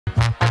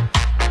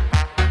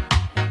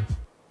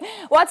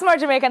What's more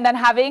Jamaican than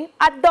having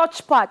a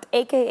Dutch pot,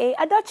 aka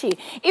a Dutchie?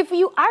 If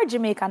you are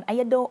Jamaican and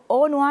you don't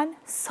own one,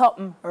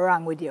 something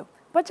wrong with you.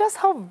 But just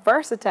how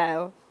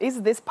versatile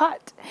is this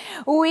pot?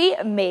 We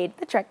made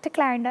the trek to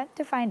Clarendon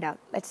to find out.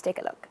 Let's take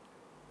a look.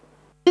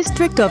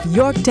 District of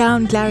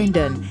Yorktown,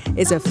 Clarendon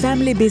is a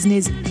family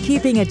business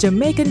keeping a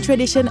Jamaican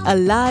tradition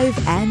alive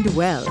and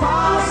well.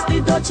 Pass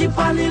the Dutchie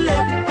on the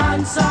left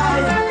hand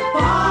side.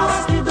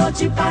 Pass the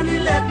Dutchie on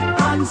the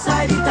left hand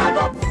side.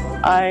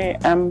 I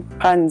am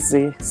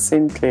Pansy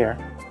Sinclair,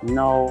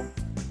 now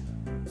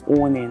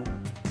owning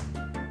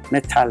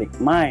Metallic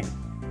Mine.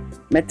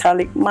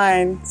 Metallic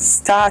Mine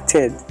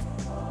started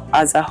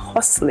as a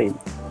hustling.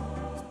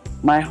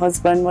 My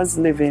husband was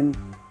living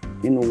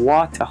in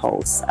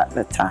Waterhouse at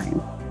the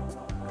time,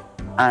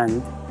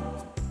 and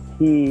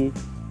he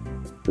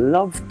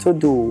loved to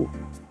do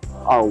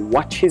or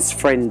watch his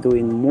friend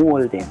doing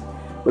molding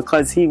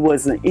because he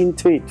wasn't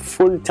into it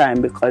full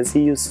time because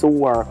he used to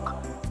work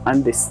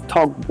on this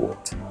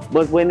tugboat.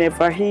 But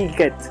whenever he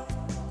get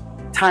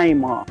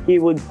time off, he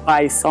would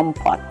buy some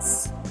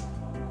pots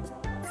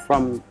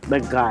from the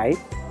guy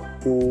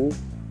who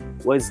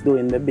was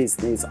doing the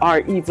business, or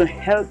even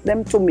help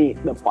them to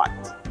make the pot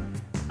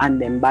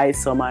and then buy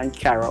some and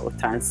carry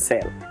out and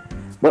sell.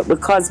 But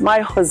because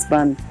my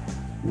husband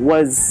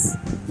was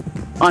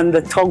on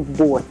the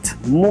tugboat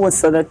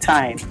most of the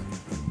time,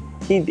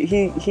 he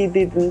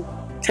didn't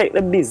take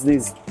the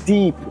business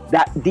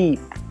that deep.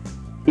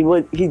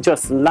 He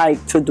just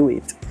liked to do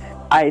it.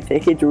 I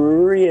take it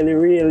really,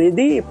 really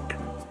deep.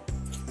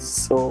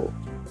 So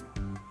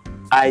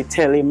I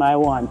tell him I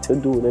want to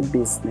do the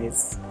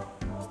business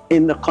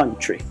in the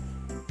country.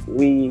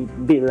 We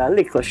build a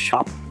little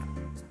shop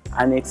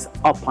and it's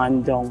up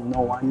and down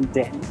now and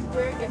then.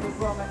 Where do you get the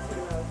raw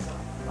materials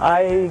from?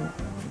 I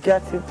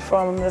get it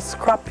from the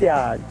scrap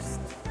yards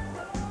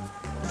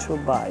to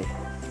buy.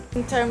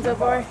 In terms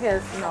of our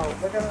health now,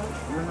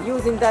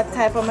 using that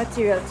type of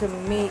material to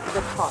make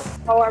the pot,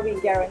 how are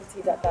we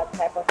guaranteed that that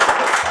type of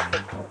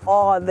material?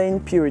 All the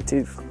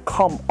impurities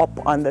come up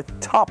on the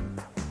top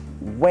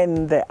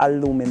when the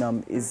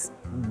aluminum is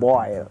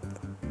boiled.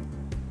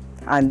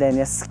 And then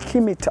you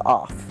skim it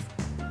off,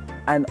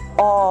 and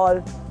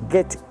all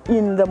get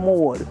in the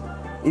mold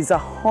is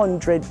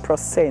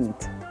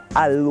 100%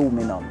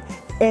 aluminum.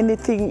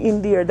 Anything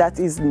in there that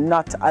is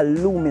not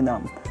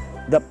aluminum,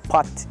 the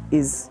pot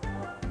is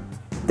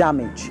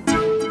damaged.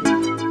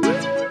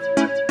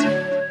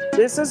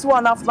 This is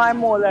one of my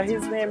molder.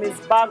 His name is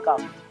Bagger.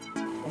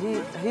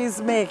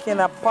 He's making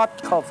a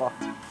pot cover.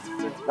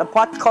 The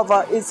pot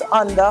cover is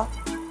under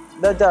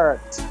the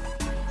dirt.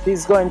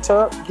 He's going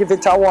to give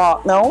it a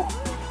walk now.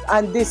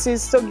 And this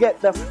is to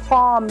get the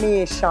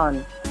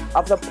formation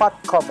of the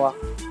pot cover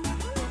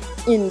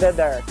in the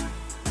dirt.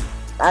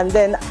 And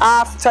then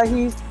after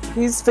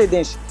he's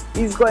finished,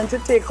 he's going to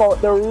take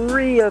out the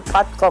real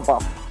pot cover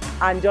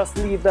and just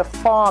leave the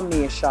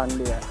formation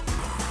there.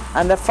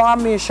 And the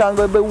formation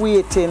will be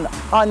waiting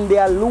on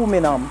the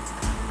aluminum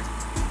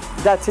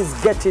that is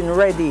getting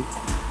ready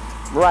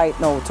right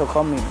now to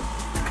come in.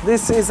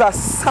 This is a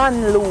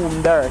sun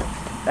loom dirt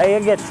that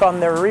you get from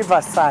the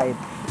riverside.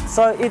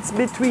 So it's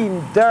between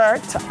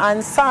dirt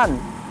and sun.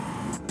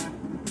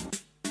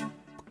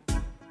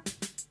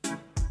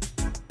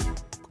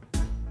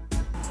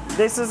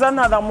 This is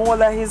another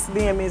molder. His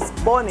name is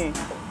Bonnie.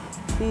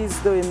 He's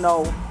doing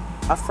now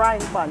a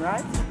frying pan,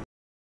 right?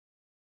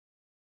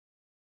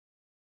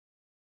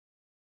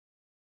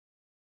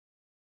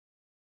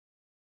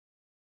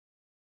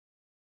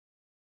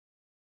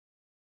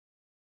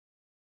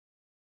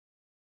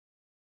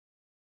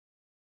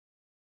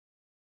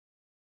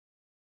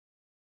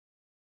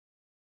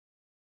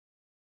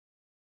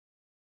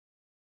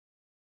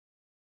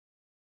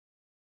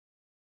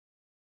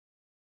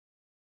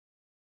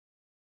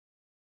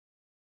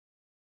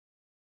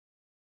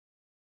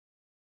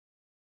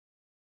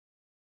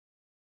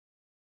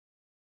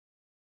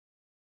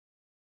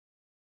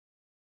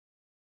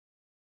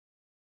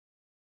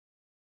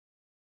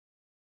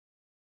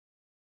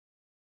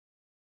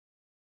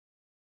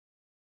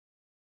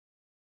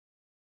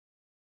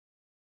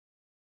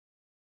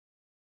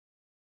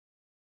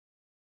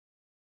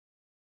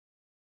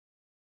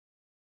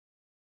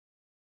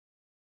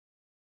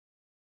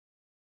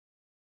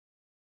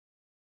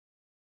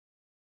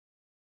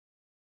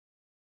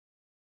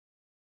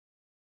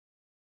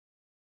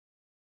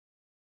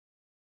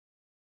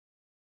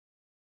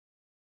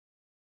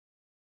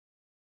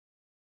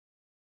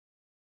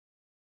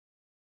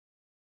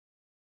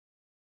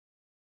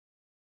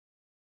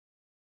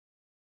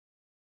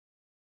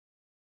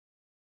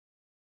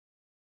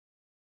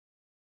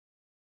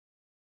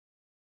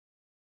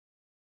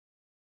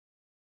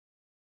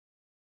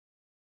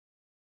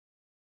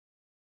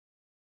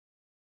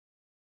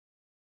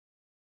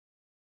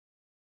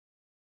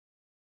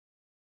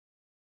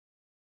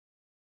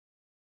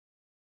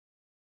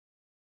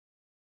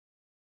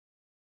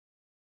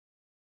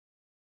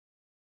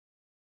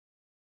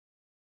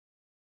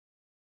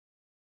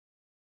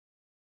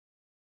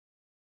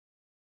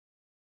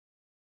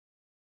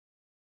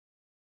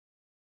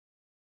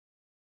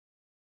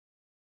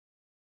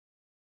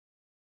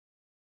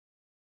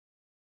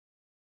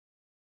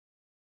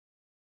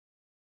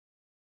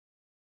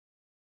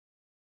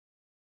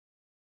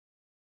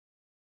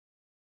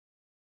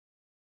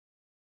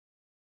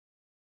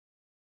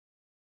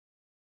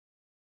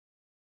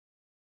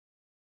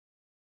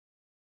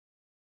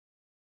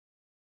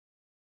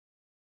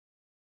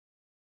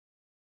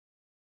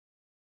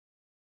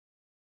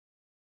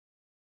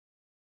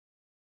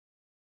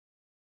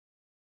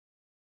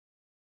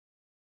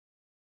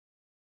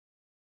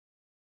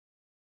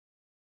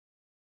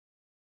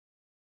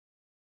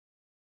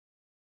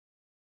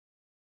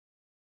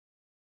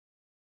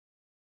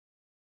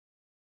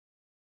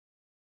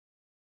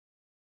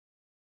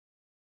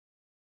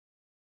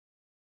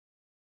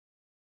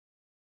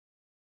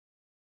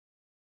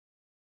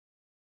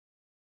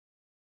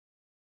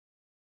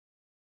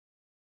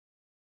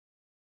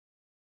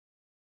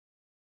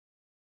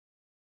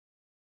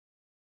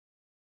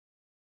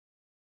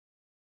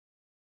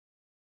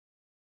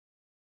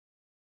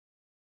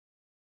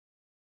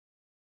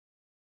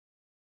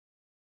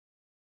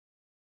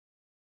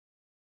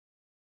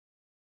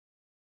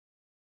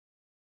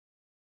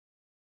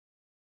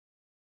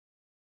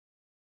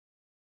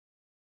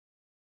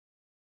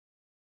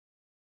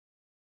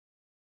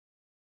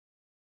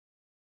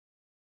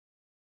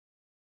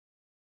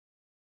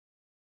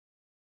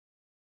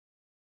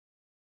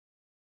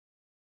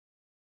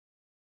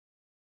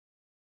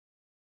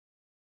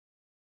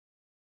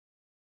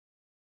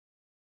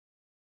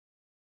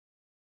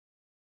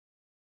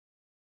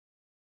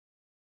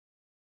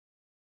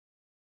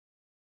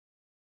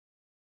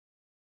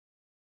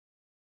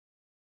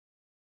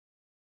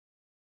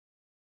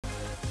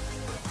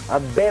 a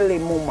belly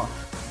mama.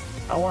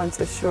 I want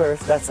to sure if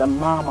that's a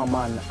mama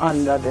man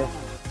under the,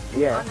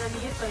 yeah.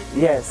 Underneath,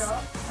 Yes,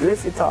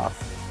 lift it off.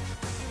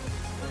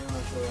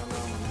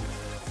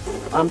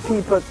 And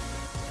people,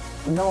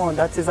 no,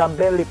 that is a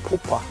belly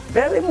pooper.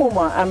 Belly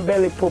mama and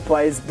belly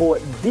pooper is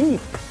both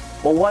deep,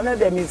 but one of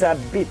them is a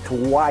bit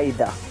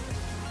wider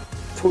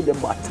to the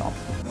bottom.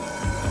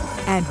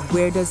 And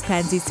where does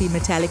Pansy see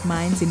metallic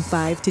mines in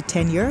 5 to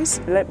 10 years?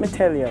 Let me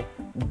tell you,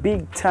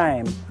 big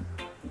time.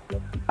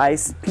 I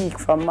speak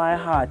from my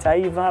heart. I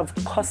even have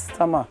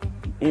customer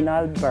in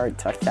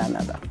Alberta,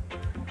 Canada.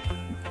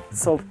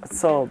 So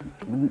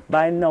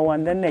by now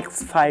and the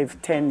next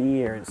 5-10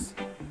 years,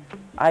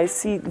 I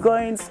see it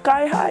going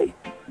sky high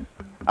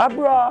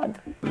abroad.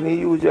 Me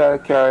usually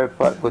carry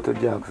pot go to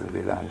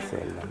Jacksonville and sell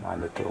them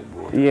on the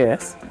tugboat.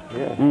 Yes.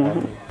 Yeah.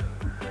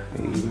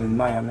 Even in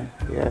Miami,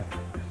 yeah.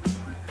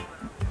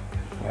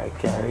 I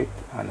carry it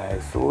and I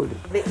sold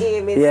it. The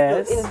aim is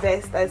to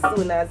invest as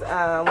soon as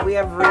we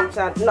have reached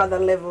another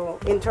level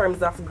in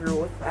terms of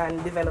growth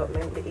and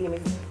development. The aim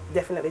is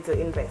definitely to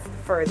invest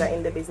further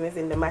in the business,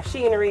 in the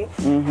machinery,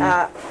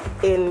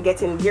 in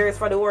getting gears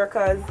for the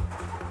workers,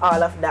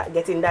 all of that,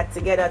 getting that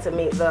together to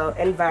make the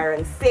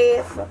environment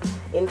safe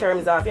in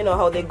terms of, you know,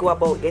 how they go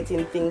about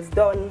getting things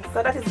done.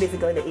 So that is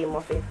basically the aim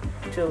of it,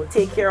 to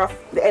take care of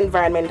the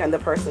environment and the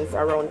persons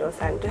around us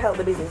and to help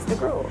the business to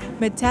grow.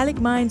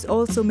 Metallic Mines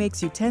also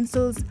makes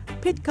utensils,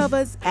 pit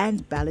covers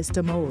and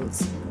baluster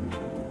molds.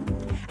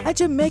 A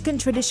Jamaican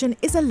tradition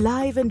is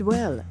alive and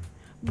well.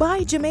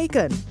 Buy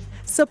Jamaican.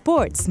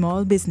 Support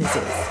small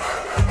businesses.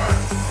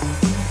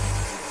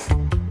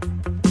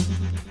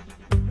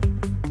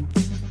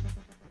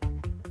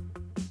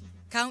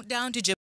 Countdown to Jamaica.